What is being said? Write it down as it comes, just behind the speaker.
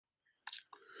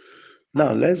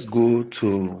Now let's go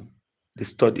to the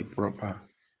study proper.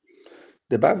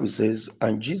 The Bible says,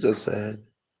 and Jesus said,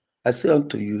 I say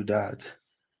unto you that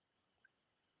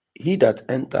he that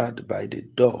entered by the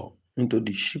door into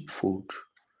the sheepfold,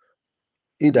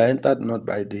 he that entered not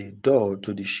by the door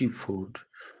to the sheepfold,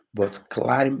 but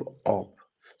climbed up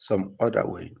some other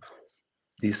way,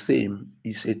 the same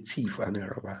is a thief and a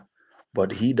robber.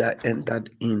 But he that entered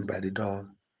in by the door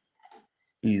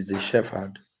is the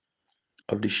shepherd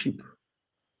of the sheep.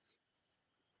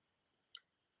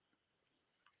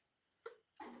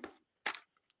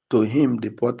 To him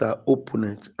the porter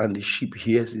openeth, and the sheep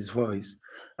hears his voice,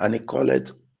 and he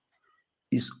calleth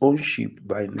his own sheep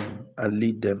by name and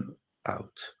lead them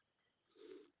out.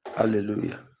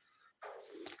 Hallelujah.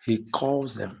 He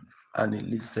calls them and he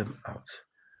leads them out.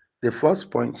 The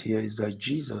first point here is that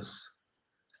Jesus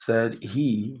said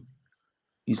he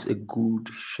is a good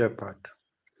shepherd.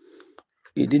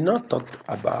 He did not talk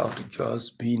about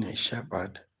just being a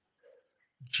shepherd.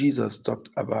 Jesus talked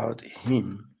about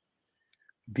him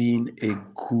being a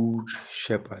good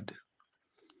shepherd.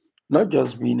 Not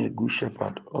just being a good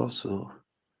shepherd, also,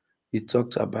 he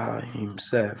talked about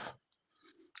himself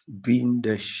being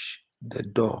the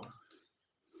door.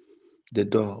 The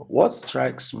door. What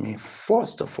strikes me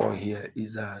first of all here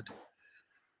is that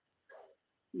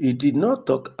he did not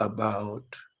talk about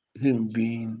him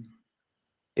being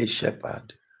a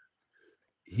shepherd,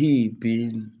 he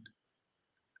being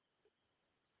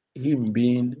him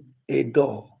being a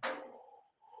door.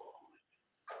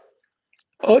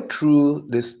 All through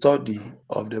the study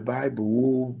of the Bible,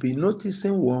 we'll be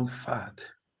noticing one fact.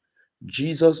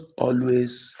 Jesus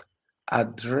always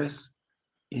addressed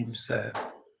himself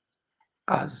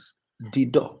as the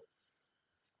door,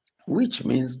 which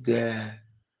means there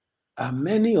are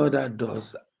many other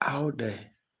doors out there.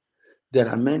 There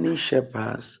are many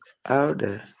shepherds out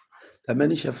there. There are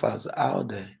many shepherds out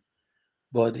there,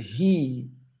 but he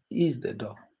is the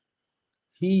door.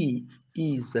 He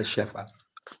is the shepherd.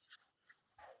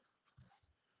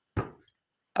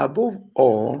 Above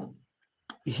all,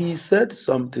 he said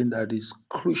something that is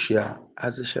crucial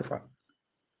as a shepherd.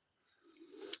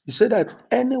 He said that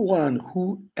anyone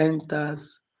who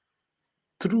enters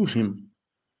through him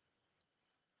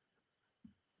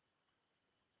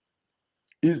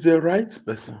is the right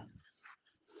person.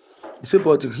 He said,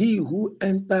 but he who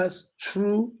enters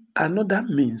through another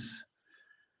means,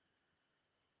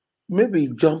 maybe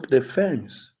jump the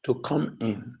fence to come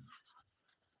in,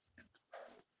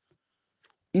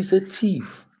 is a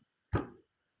thief,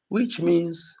 which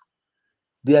means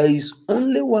there is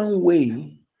only one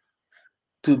way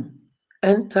to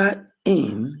enter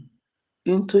in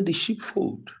into the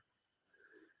sheepfold,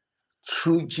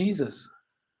 through Jesus.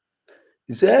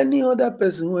 Is there any other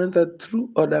person who entered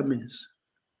through other means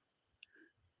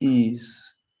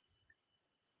is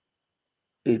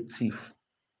a thief?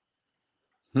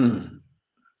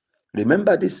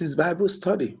 Remember, this is Bible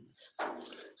study,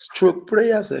 stroke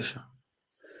prayer session.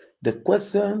 The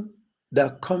question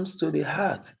that comes to the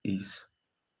heart is,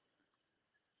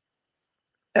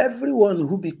 everyone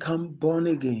who become born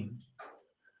again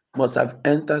must have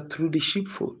entered through the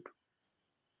sheepfold.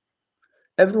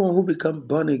 Everyone who become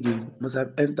born again must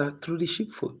have entered through the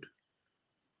sheepfold.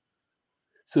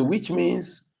 So which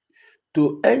means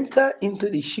to enter into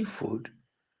the sheepfold,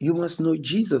 you must know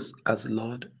Jesus as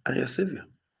Lord and your Savior.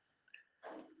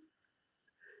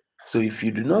 So if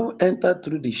you do not enter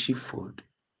through the sheepfold,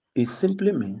 it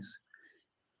simply means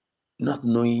not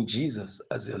knowing Jesus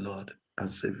as your Lord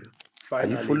and Savior.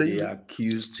 Finally, they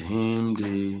accused him.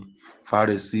 The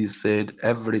Pharisees said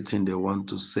everything they want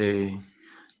to say.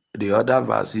 The other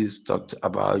verses talked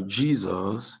about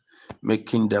Jesus,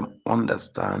 making them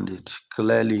understand it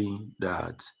clearly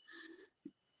that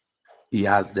he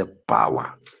has the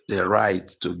power, the right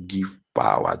to give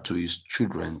power to his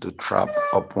children to trap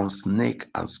upon snake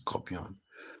and scorpion,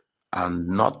 and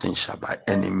nothing shall by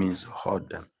any means hurt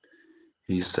them.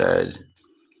 He said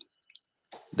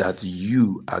that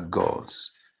you are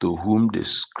gods to whom the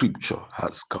scripture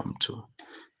has come to.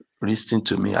 Listen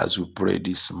to me as we pray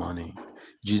this morning.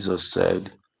 Jesus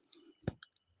said,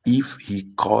 if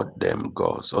he called them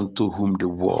gods unto whom the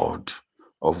word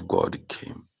of God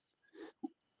came,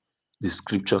 the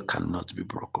scripture cannot be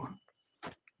broken.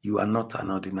 You are not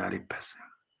an ordinary person.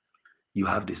 You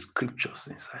have the scriptures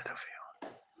inside of you.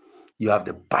 You have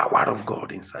the power of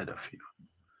God inside of you.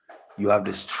 You have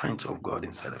the strength of God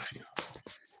inside of you.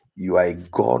 You are a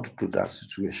God to that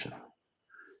situation.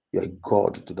 You are a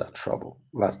God to that trouble.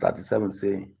 Verse 37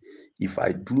 saying, if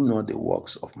I do not the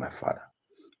works of my Father,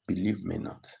 believe me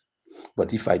not.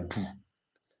 But if I do,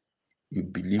 you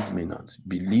believe me not.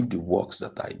 Believe the works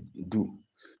that I do.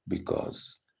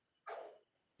 because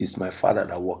it's my Father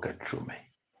that worketh through me.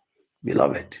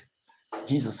 Beloved,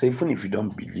 Jesus said, even if you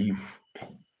don't believe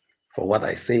for what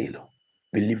I say, Lord,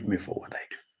 believe me for what I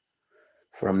do.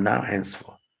 From now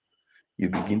henceforth, you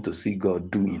begin to see God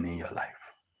doing in your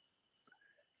life.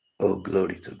 Oh,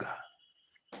 glory to God.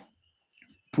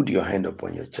 Put your hand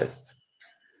upon your chest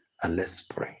and let's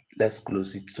pray. Let's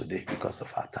close it today because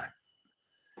of our time.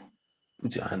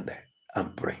 Put your hand there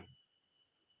and pray.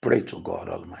 Pray to God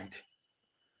Almighty.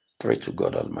 Pray to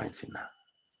God Almighty now.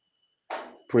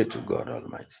 Pray to God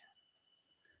Almighty.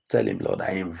 Tell him, Lord,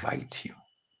 I invite you.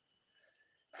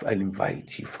 I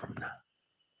invite you from now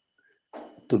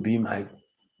to be my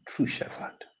true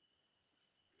shepherd.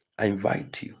 I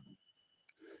invite you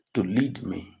to lead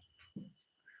me.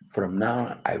 From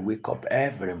now, I wake up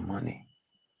every morning.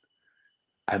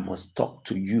 I must talk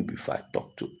to you before I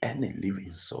talk to any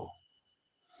living soul.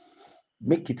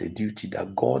 Make it a duty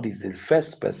that God is the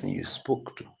first person you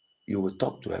spoke to. You will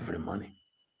talk to every morning.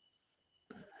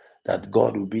 That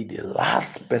God will be the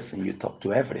last person you talk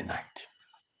to every night.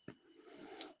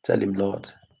 Tell him, Lord,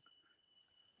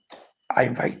 I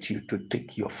invite you to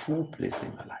take your full place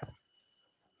in my life.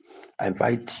 I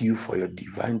invite you for your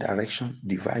divine direction,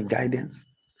 divine guidance.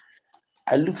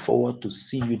 I look forward to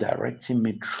see you directing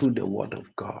me through the word of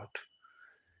God,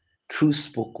 through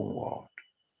spoken word,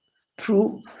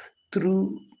 through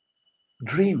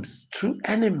dreams, through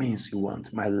any means you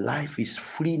want. My life is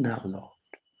free now, Lord.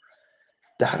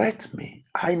 Direct me.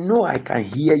 I know I can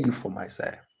hear you for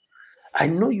myself. I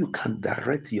know you can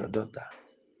direct your daughter.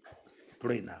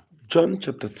 Pray now. John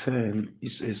chapter 10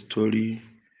 is a story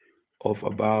of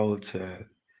about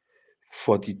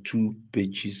 42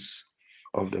 pages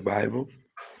of the Bible.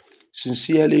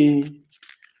 Sincerely,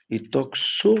 it talks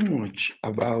so much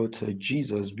about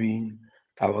Jesus being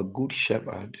our good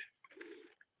shepherd.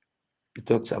 It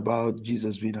talks about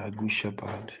Jesus being our good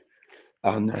shepherd.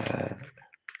 And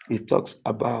it talks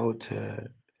about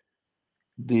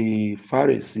the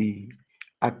Pharisee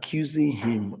accusing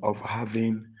him of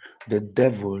having the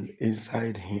devil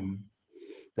inside him,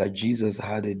 that Jesus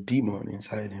had a demon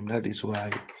inside him. That is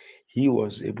why he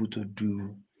was able to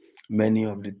do many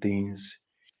of the things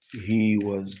he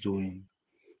was doing.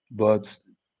 But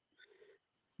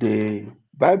the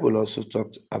Bible also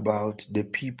talked about the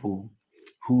people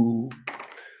who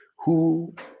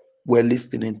who were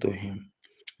listening to him,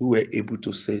 who were able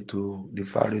to say to the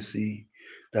Pharisee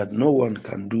that no one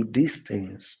can do these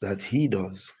things that he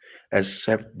does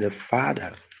except the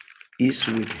Father is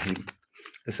with him.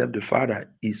 Except the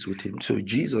Father is with him. So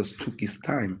Jesus took his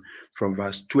time from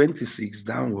verse 26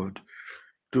 downward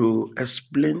to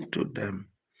explain to them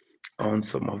on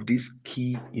some of these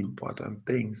key important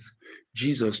things.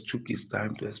 Jesus took his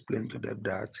time to explain to them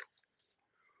that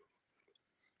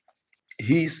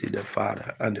he is in the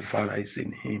Father and the Father is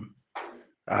in him,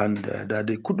 and that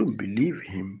they couldn't believe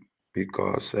him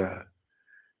because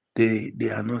they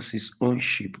are not his own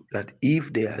sheep. That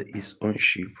if they are his own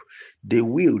sheep, they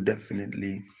will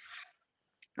definitely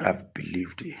have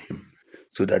believed him.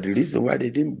 So that the reason why they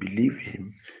didn't believe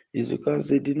him is because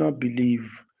they did not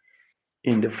believe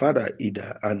in the Father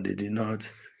either, and they did not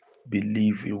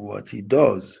believe in what he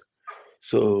does.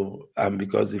 So, and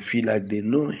because they feel like they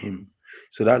know him,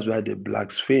 so that's why they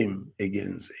blaspheme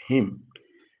against him.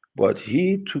 But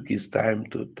he took his time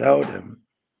to tell them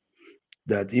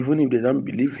that even if they don't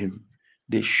believe him,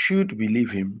 they should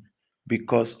believe him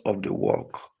because of the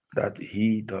work that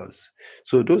he does.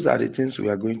 So those are the things we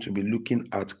are going to be looking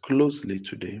at closely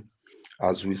today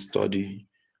as we study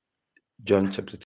John chapter